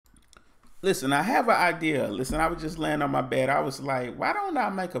Listen, I have an idea. Listen, I was just laying on my bed. I was like, why don't I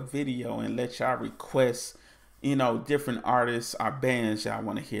make a video and let y'all request, different artists or bands y'all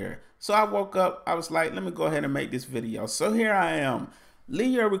want to hear? So I woke up. I was like, let me go ahead and make this video. So here I am.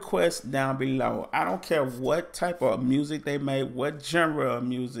 Leave your requests down below. I don't care what type of music they make, what genre of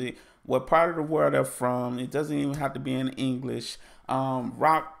music, what part of the world they're from. It doesn't even have to be in English.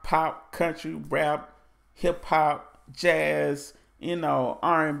 Rock, pop, country, rap, hip hop, jazz,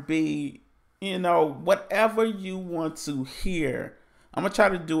 R&B, whatever you want to hear. I'm gonna try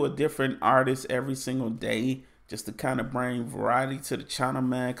to do a different artist every single day just to kind of bring variety to the channel,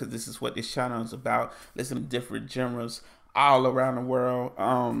 man, because this is what this channel is about. Listen to different genres all around the world.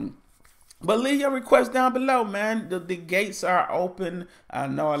 But leave your requests down below, man. The gates are open. I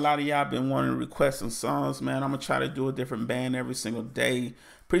know a lot of y'all been wanting to request some songs, man. I'm going to try to do a different band every single day.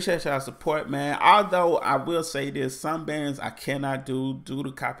 Appreciate y'all support, man. Although I will say this, some bands I cannot do due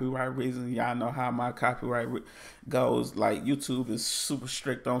to copyright reasons. Y'all know how my copyright goes. Like, YouTube is super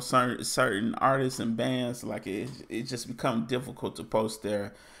strict on certain artists and bands. Like, it just becomes difficult to post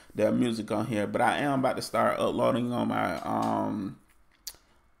their music on here. But I am about to start uploading on my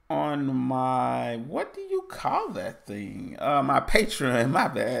what do you call that thing? My Patreon. My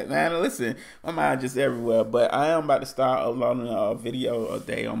bad, man. Listen, my mind just everywhere. But I am about to start uploading a video a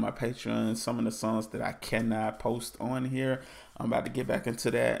day on my Patreon. Some of the songs that I cannot post on here, I'm about to get back into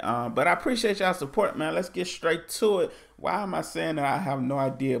that. But I appreciate y'all support, man. Let's get straight to it. Why am I saying that? I have no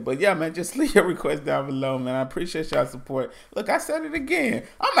idea. But yeah, man, just leave your request down below, man. I appreciate y'all support. Look, I said it again.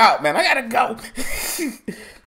 I'm out, man. I gotta go.